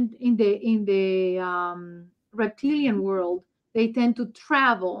 they tend in the reptilian world, they tend to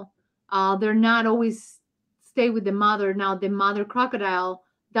travel. They're not always stay with the mother. Now the mother crocodile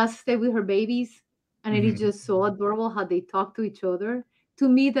does stay with her babies, and it is Mm-hmm. just so adorable how they talk to each other. To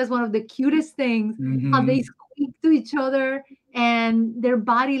me, that's one of the cutest things. How they Mm-hmm. speak to each other, and their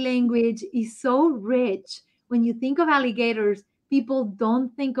body language is so rich. When you think of alligators, people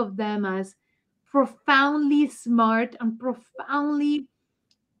don't think of them as profoundly smart and profoundly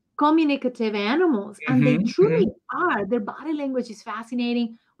communicative animals, and they Mm-hmm. truly Mm-hmm. are. Their body language is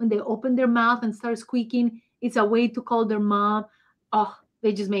fascinating. When they open their mouth and start squeaking, it's a way to call their mom. Oh,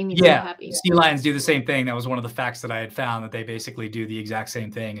 they just made me so Yeah, happy. sea lions do the same thing. That was one of the facts that I had found, that they basically do the exact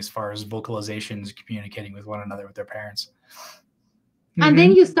same thing as far as vocalizations, communicating with one another with their parents. And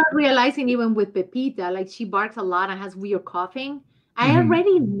then Mm-hmm. you start realizing, even with Pepita, like she barks a lot and has weird coughing. I Mm-hmm.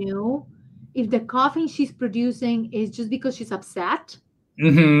 already knew if the coughing she's producing is just because she's upset,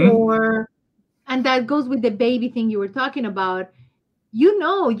 Mm-hmm. or, and that goes with the baby thing you were talking about. You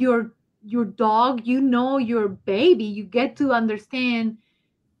know your dog, you know your baby, you get to understand.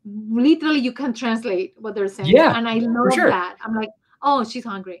 Literally, you can translate what they're saying, Yeah, and I for love sure. that. I'm like, oh, she's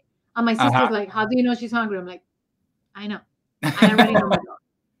hungry. And my Uh-huh. sister's like, how do you know she's hungry? I'm like, I know. I already know my dog.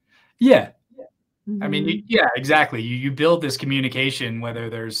 Yeah. I mean, Mhm. yeah, exactly. You build this communication, whether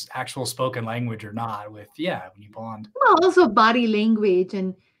there's actual spoken language or not, with, yeah, when you bond. Well, also body language,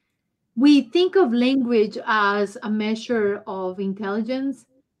 and we think of language as a measure of intelligence,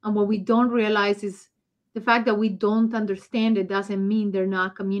 and what we don't realize is the fact that we don't understand it doesn't mean they're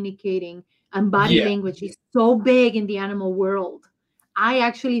not communicating. And body Yeah. language is so big in the animal world. I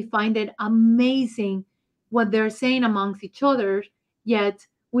actually find it amazing what they're saying amongst each other, yet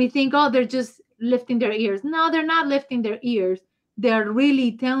we think, oh, they're just lifting their ears. No, they're not lifting their ears. They're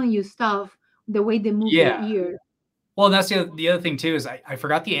really telling you stuff, the way they move their Yeah. ears. Well, that's the other thing too, is I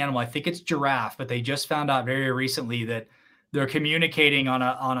forgot the animal. I think it's giraffe, but they just found out very recently that they're communicating on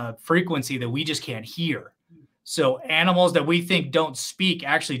a frequency that we just can't hear. So animals that we think don't speak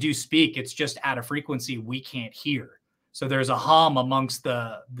actually do speak. It's just at a frequency we can't hear. So there's a hum amongst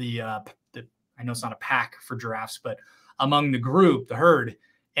the I know it's not a pack for giraffes, but among the group, the herd,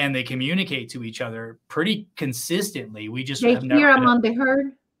 and they communicate to each other pretty consistently. We just They have never hear been among the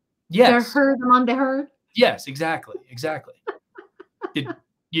herd. Yes. They're heard among the herd. Yes, exactly.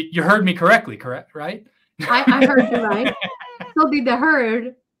 You heard me correctly, correct? Right? I heard you right. So did the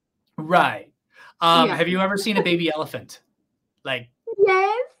herd. Right. Yeah. Have you ever seen a baby elephant? Like,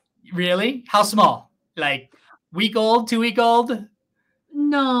 Yes. really? How small? Like week old, 2-week old?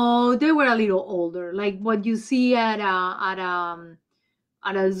 No, they were a little older, like what you see at a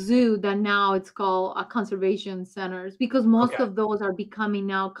zoo that now it's called conservation centers, because most Okay. of those are becoming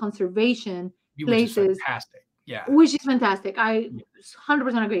now conservation Which is places, fantastic. Yeah. which is fantastic. I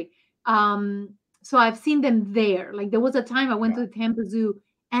 100% agree. So I've seen them there. Like there was a time I went to the Tampa Zoo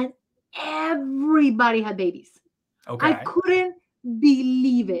and everybody had babies. Okay. I couldn't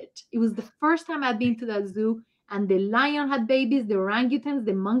believe it. It was the first time I'd been to that zoo, and the lion had babies, the orangutans,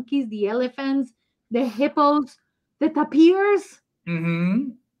 the monkeys, the elephants, the hippos, the tapirs. Mm-hmm.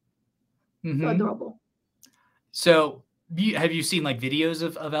 So adorable. So have you seen like videos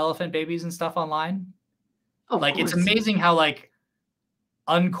of elephant babies and stuff online? Of like course. It's amazing how like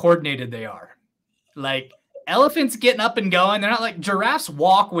uncoordinated they are. Like elephants getting up and going. They're not like giraffes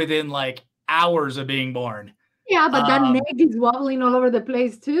walk within like hours of being born. Yeah, but that neck is wobbling all over the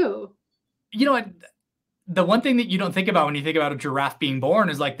place too. You know what? The one thing that you don't think about when you think about a giraffe being born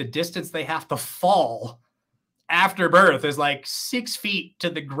is like the distance they have to fall after birth is like 6 feet to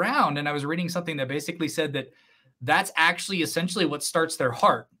the ground. And I was reading something that basically said that that's actually essentially what starts their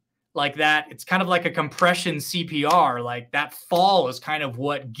heart. Like that, it's kind of like a compression CPR. Like that fall is kind of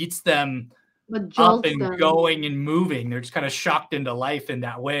what gets them up and going and moving. They're just kind of shocked into life in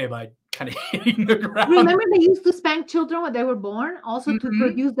that way by kind of hitting the ground. Remember they used to spank children when they were born, also to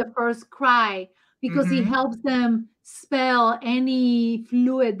produce the first cry, because it helps them expel any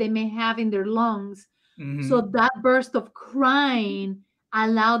fluid they may have in their lungs. So that burst of crying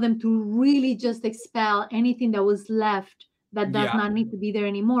allowed them to really just expel anything that was left that does not need to be there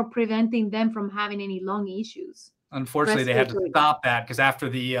anymore, preventing them from having any lung issues. Unfortunately, they had to stop that because after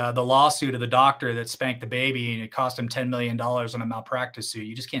the lawsuit of the doctor that spanked the baby and it cost him $10 million on a malpractice suit,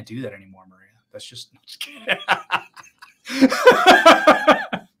 you just can't do that anymore, Maria. That's just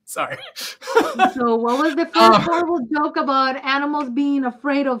sorry. So what was the first horrible joke about animals being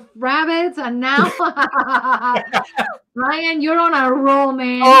afraid of rabbits? And now, Ryan, you're on a roll,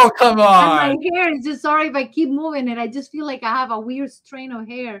 man. Oh, come on. And my hair is just, sorry if I keep moving it. I just feel like I have a weird strain of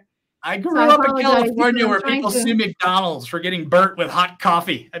hair. I grew up in California where people sue McDonald's for getting burnt with hot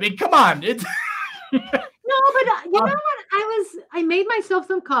coffee. I mean, come on. It's No, but you know what? I made myself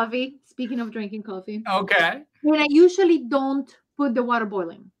some coffee. Speaking of drinking coffee. Okay. And I usually don't put the water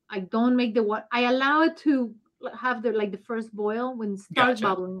boiling. I don't make the water. I allow it to have the first boil when it starts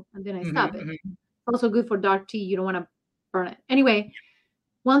bubbling, and then I stop it. It's also good for dark tea. You don't want to burn it. Anyway,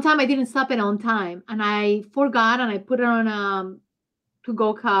 one time I didn't stop it on time, and I forgot, and I put it on a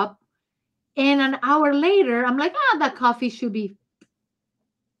to-go cup. And an hour later, I'm like, that coffee should be.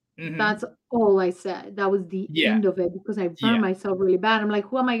 That's all I said. That was the end of it, because I burned myself really bad. I'm like,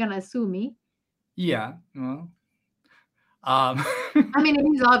 who am I gonna sue me? Yeah. Well. I mean, it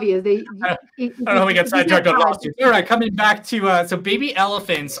is obvious. I don't know. We got sidetracked on lawsuits. All right, coming back to so baby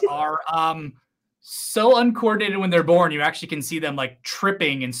elephants are so uncoordinated when they're born. You actually can see them like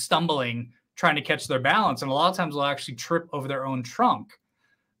tripping and stumbling, trying to catch their balance, and a lot of times they'll actually trip over their own trunk.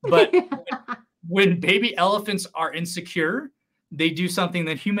 But when baby elephants are insecure, they do something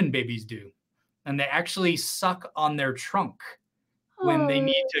that human babies do, and they actually suck on their trunk. When they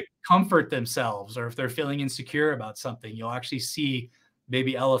need to comfort themselves, or if they're feeling insecure about something, you'll actually see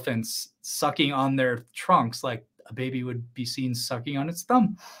baby elephants sucking on their trunks like a baby would be seen sucking on its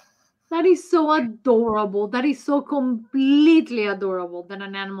thumb. That is so adorable. That is so completely adorable that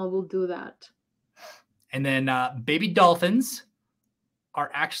an animal will do that. And then baby dolphins are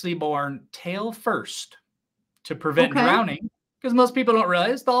actually born tail first to prevent drowning, because most people don't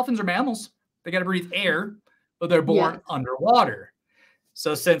realize dolphins are mammals. They got to breathe air, but they're born underwater.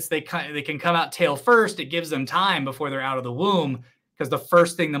 So since they can come out tail first, it gives them time before they're out of the womb, because the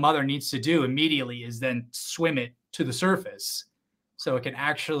first thing the mother needs to do immediately is then swim it to the surface, so it can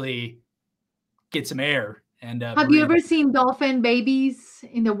actually get some air. And have you ever seen dolphin babies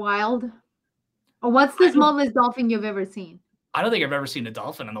in the wild? Or what's the smallest dolphin you've ever seen? I don't think I've ever seen a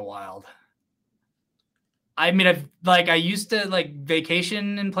dolphin in the wild. I mean, I used to like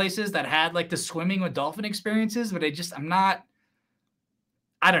vacation in places that had like the swimming with dolphin experiences, but I'm not.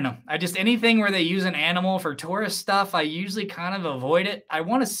 I don't know. I just anything where they use an animal for tourist stuff, I usually kind of avoid it. I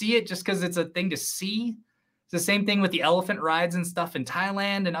want to see it just because it's a thing to see. It's the same thing with the elephant rides and stuff in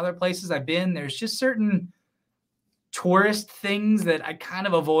Thailand and other places I've been. There's just certain tourist things that I kind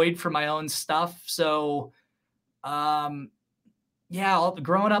of avoid for my own stuff. So, yeah,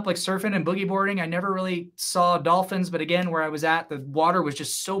 growing up like surfing and boogie boarding, I never really saw dolphins. But again, where I was at, the water was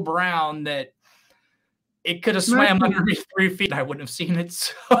just so brown that it could have swam underneath 3 feet. I wouldn't have seen it.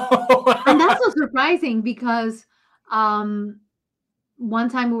 So. And that's so surprising because one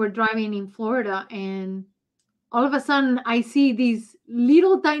time we were driving in Florida and all of a sudden I see these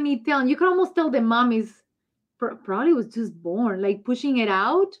little tiny tail. And you can almost tell the mom is probably was just born, like pushing it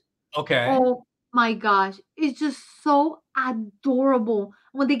out. Okay. Oh my gosh. It's just so adorable.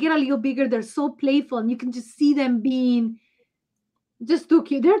 When they get a little bigger, they're so playful and you can just see them being just too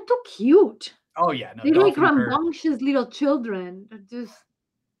cute. They're too cute. Oh yeah, no, they're like rambunctious little children. Just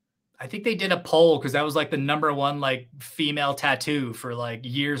I think they did a poll because that was like the #1 like female tattoo for like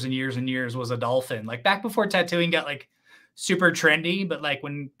years and years and years was a dolphin. Like back before tattooing got like super trendy, but like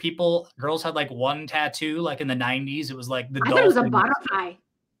when girls had like one tattoo, like in the 90s, it was like the dolphin. I thought it was a butterfly.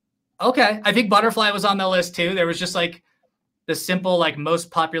 Okay, I think butterfly was on the list too. There was just like the simple, like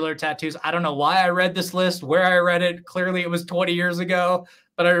most popular tattoos. I don't know why I read this list, where I read it. Clearly it was 20 years ago,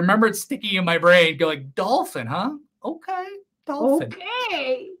 but I remember it sticking in my brain, going, dolphin, huh? Okay, dolphin.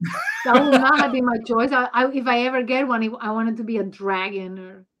 Okay. That would not have been my choice. If I ever get one, I wanted to be a dragon.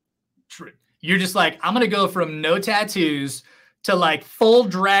 Or You're just like, I'm going to go from no tattoos to like full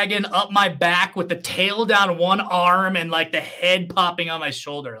dragon up my back with the tail down one arm and like the head popping on my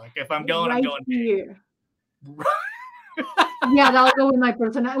shoulder. Like if I'm going, I'm going here. Yeah, that'll go with my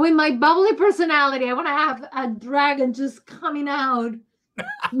personality. With my bubbly personality, I want to have a dragon just coming out.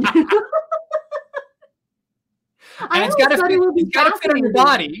 And it's got to fit on your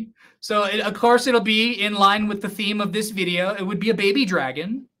body. So of course it'll be in line with the theme of this video. It would be a baby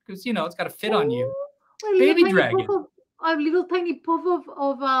dragon because you know it's got to fit on you. Baby dragon. A little tiny puff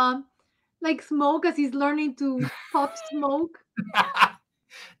of like smoke as he's learning to pop smoke.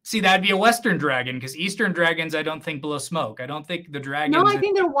 See, that'd be a Western dragon because Eastern dragons, I don't think blow smoke. I don't think the dragons. No, I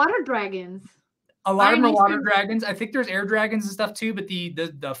think they're water dragons. A lot of them are water dragons. I think there's air dragons and stuff too, but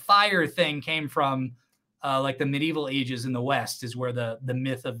the fire thing came from like the medieval ages in the West is where the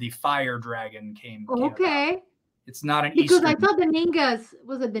myth of the fire dragon came. Okay. It's not an because Eastern. I thought the Ningas,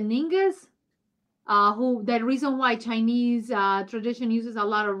 was it the Ningas? The reason why Chinese tradition uses a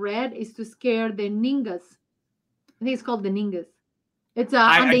lot of red is to scare the Ningas. I think it's called the Ningas. It's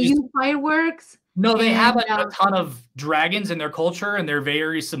and they use fireworks. No, they have a ton of dragons in their culture, and they're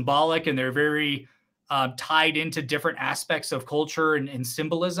very symbolic, and they're very tied into different aspects of culture and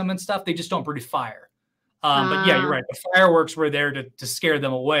symbolism and stuff. They just don't produce fire. But yeah, you're right. The fireworks were there to scare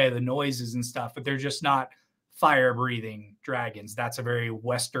them away, the noises and stuff, but they're just not fire-breathing dragons. That's a very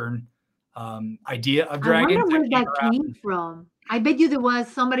Western idea of dragons. I wonder where that came from. I bet you there was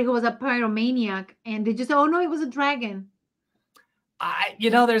somebody who was a pyromaniac, and they just, oh no, it was a dragon.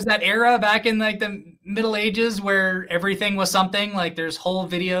 There's that era back in like the Middle Ages where everything was something. Like there's whole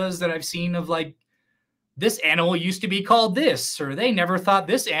videos that I've seen of like this animal used to be called this, or they never thought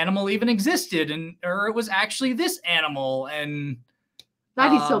this animal even existed, or it was actually this animal. And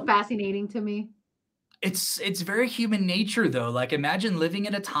that is so fascinating to me. It's very human nature though. Like imagine living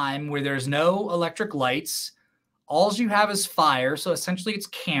in a time where there's no electric lights. All you have is fire. So essentially it's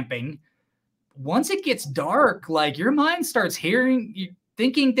camping. Once it gets dark, like your mind starts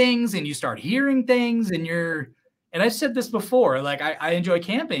thinking things and you start hearing things and I've said this before, like I enjoy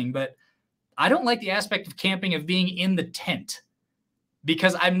camping, but I don't like the aspect of camping of being in the tent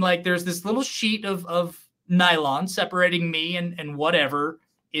because I'm like, there's this little sheet of nylon separating me and whatever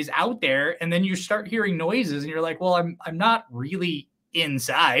is out there. And then you start hearing noises and you're like, well, I'm not really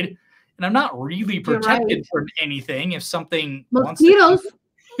inside and I'm not really protected from anything. If something mosquitoes.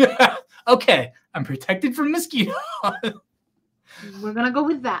 Okay, I'm protected from mosquitoes. We're gonna go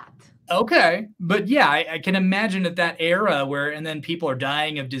with that. Okay, but yeah, I can imagine at that era and then people are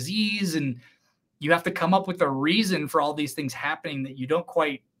dying of disease and you have to come up with a reason for all these things happening that you don't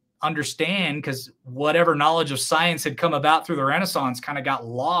quite understand because whatever knowledge of science had come about through the Renaissance kind of got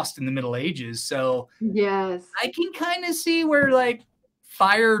lost in the Middle Ages. So yes, I can kind of see where like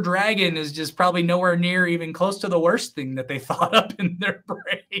fire dragon is just probably nowhere near even close to the worst thing that they thought up in their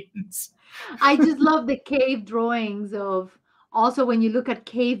brains. I just love the cave drawings of also when you look at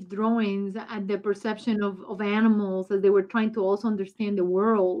cave drawings and the perception of animals as they were trying to also understand the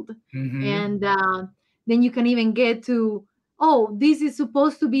world. Mm-hmm. And then you can even get to, oh, this is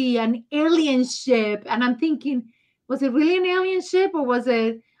supposed to be an alien ship. And I'm thinking, was it really an alien ship, or was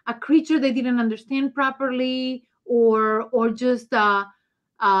it a creature they didn't understand properly, or just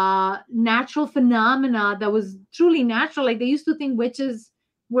natural phenomena that was truly natural? Like they used to think witches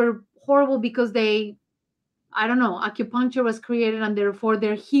were horrible because they, I don't know, acupuncture was created and therefore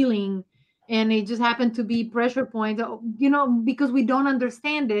they're healing, and it just happened to be pressure points, because we don't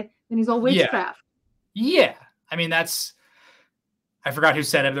understand it, then it's all Yeah. witchcraft. Yeah. I mean, I forgot who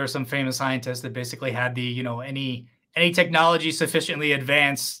said it. There was some famous scientist that basically had the, any technology sufficiently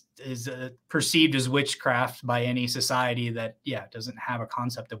advanced is perceived as witchcraft by any society that, doesn't have a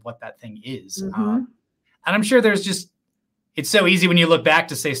concept of what that thing is. Mm-hmm. And I'm sure it's so easy when you look back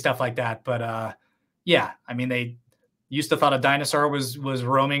to say stuff like that. But I mean, they used to thought a dinosaur was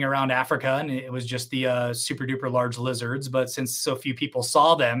roaming around Africa and it was just the super duper large lizards. But since so few people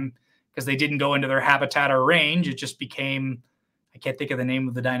saw them because they didn't go into their habitat or range, it just became, I can't think of the name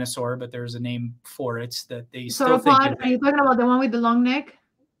of the dinosaur, but there's a name for it that they still think. Sauropod? Are you talking about the one with the long neck?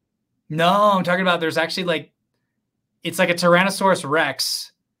 No, I'm talking about there's actually it's like a Tyrannosaurus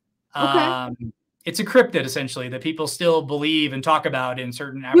Rex. Okay. It's a cryptid essentially that people still believe and talk about in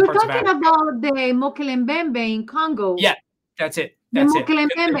certain You're parts of talking Africa. about the mokele-mbembe in Congo. Yeah, that's it. That's it.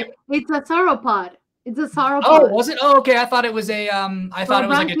 It's a sauropod. It's a sauropod. Oh, was it? Oh, okay. I thought it was a I thought it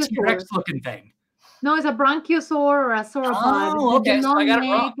was like a T-Rex looking thing. No, it's a brachiosaur or a sauropod. Oh, okay. So I got it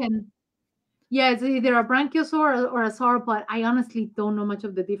wrong. Yeah, it's either a brachiosaur or a sauropod. I honestly don't know much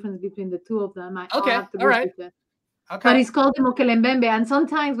of the difference between the two of them. Okay, all right. Okay. But it's called the mokele-mbembe. And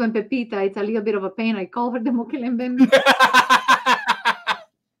sometimes when Pepita, it's a little bit of a pain, I call her the mokele-mbembe.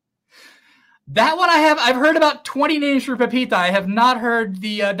 That one I've heard about 20 names for Pepita. I have not heard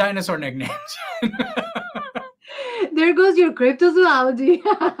the dinosaur nicknames. There goes your cryptozoology.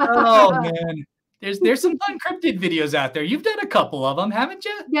 Oh, man. There's some fun cryptid videos out there. You've done a couple of them, haven't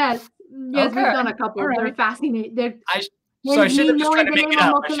you? Yes. Yes, okay. We've done a couple. Right. They're fascinating. So I should have just tried to make it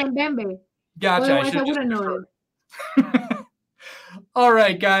up. Gotcha. Otherwise, I wouldn't know it. All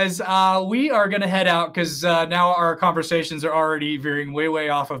right, guys. We are going to head out because now our conversations are already veering way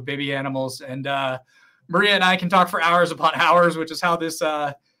off of baby animals. And Maria and I can talk for hours upon hours, which is how this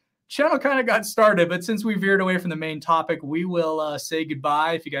channel kind of got started. But since we veered away from the main topic, we will say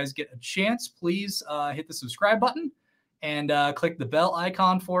goodbye. If you guys get a chance, please hit the subscribe button and click the bell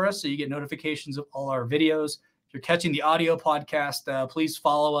icon for us so you get notifications of all our videos. If you're catching the audio podcast, please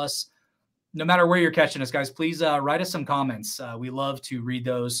follow us. No matter where you're catching us, guys, please write us some comments. We love to read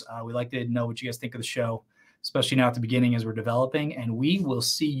those. We like to know what you guys think of the show, especially now at the beginning as we're developing. And we will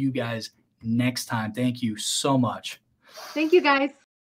see you guys next time. Thank you so much. Thank you, guys.